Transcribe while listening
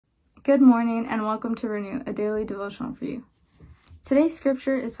Good morning and welcome to Renew, a daily devotional for you. Today's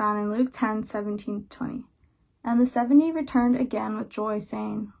scripture is found in Luke 10:17-20. And the 70 returned again with joy,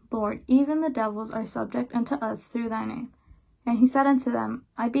 saying, Lord, even the devils are subject unto us through thy name. And he said unto them,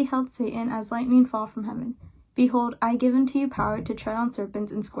 I beheld Satan as lightning fall from heaven. Behold, I give unto you power to tread on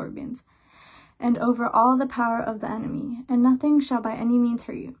serpents and scorpions, and over all the power of the enemy, and nothing shall by any means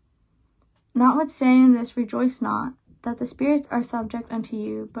hurt you. Notwithstanding this, rejoice not, that the spirits are subject unto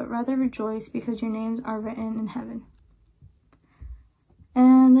you, but rather rejoice because your names are written in heaven.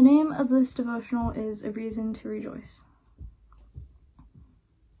 And the name of this devotional is A Reason to Rejoice.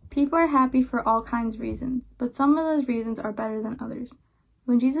 People are happy for all kinds of reasons, but some of those reasons are better than others.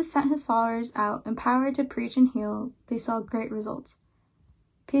 When Jesus sent his followers out, empowered to preach and heal, they saw great results.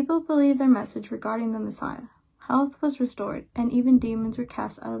 People believed their message regarding the Messiah. Health was restored, and even demons were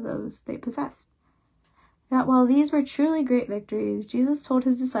cast out of those they possessed. Yet while these were truly great victories, Jesus told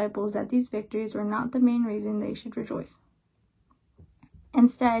his disciples that these victories were not the main reason they should rejoice.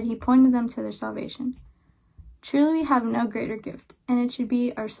 Instead, he pointed them to their salvation. Truly we have no greater gift, and it should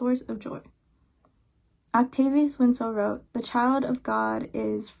be our source of joy. Octavius Winslow wrote, The child of God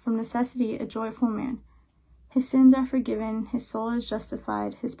is, from necessity, a joyful man. His sins are forgiven, his soul is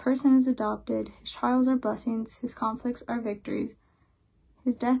justified, his person is adopted, his trials are blessings, his conflicts are victories,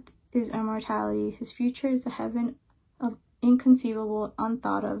 his death is immortality, his future is a heaven of inconceivable,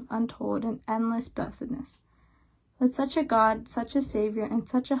 unthought of, untold, and endless blessedness. With such a God, such a Savior, and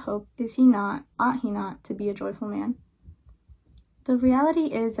such a hope, ought he not, to be a joyful man? The reality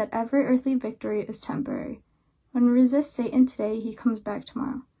is that every earthly victory is temporary. When we resist Satan today, he comes back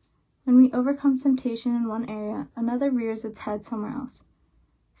tomorrow. When we overcome temptation in one area, another rears its head somewhere else.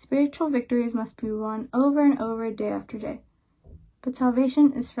 Spiritual victories must be won over and over, day after day. But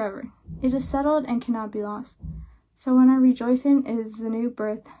salvation is forever. It is settled and cannot be lost. So when our rejoicing is the new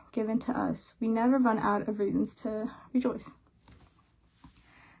birth given to us, we never run out of reasons to rejoice.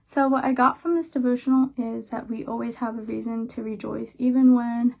 So what I got from this devotional is that we always have a reason to rejoice, even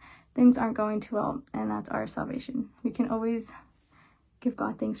when things aren't going too well, and that's our salvation. We can always give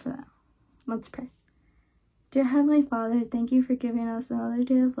God thanks for that. Let's pray. Dear Heavenly Father, thank you for giving us another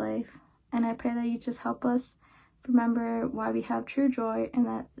day of life, and I pray that you just help us remember why we have true joy, and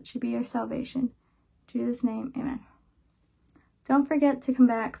that it should be our salvation. In Jesus' name, amen. Don't forget to come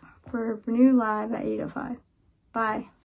back for Renew Live at 8:05. Bye.